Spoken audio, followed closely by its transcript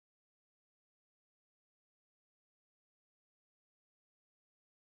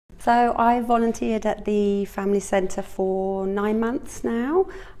So I volunteered at the Family Centre for 9 months now.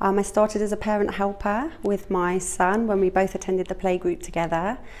 I started as a parent helper with my son when we both attended the playgroup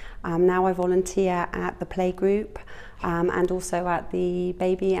together. Now I volunteer at the playgroup and also at the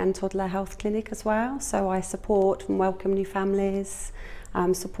baby and toddler health clinic as well. So I support and welcome new families,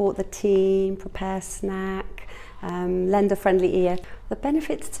 support the team, prepare snack, lend a friendly ear. The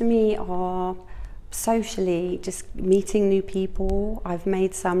benefits to me are socially, just meeting new people. I've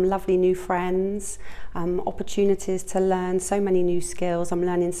made some lovely new friends, opportunities to learn so many new skills. I'm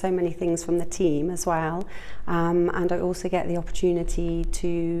learning so many things from the team as well, and I also get the opportunity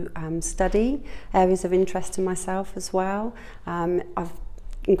to study areas of interest to myself as well. I've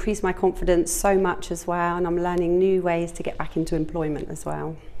increased my confidence so much as well, and I'm learning new ways to get back into employment as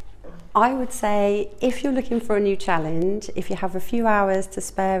well. I would say if you're looking for a new challenge, if you have a few hours to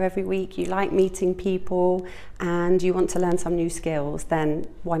spare every week, you like meeting people and you want to learn some new skills, then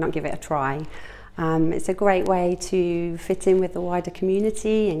why not give it a try? It's a great way to fit in with the wider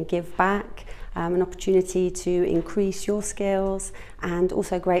community and give back, an opportunity to increase your skills, and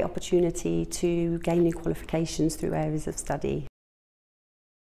also a great opportunity to gain new qualifications through areas of study.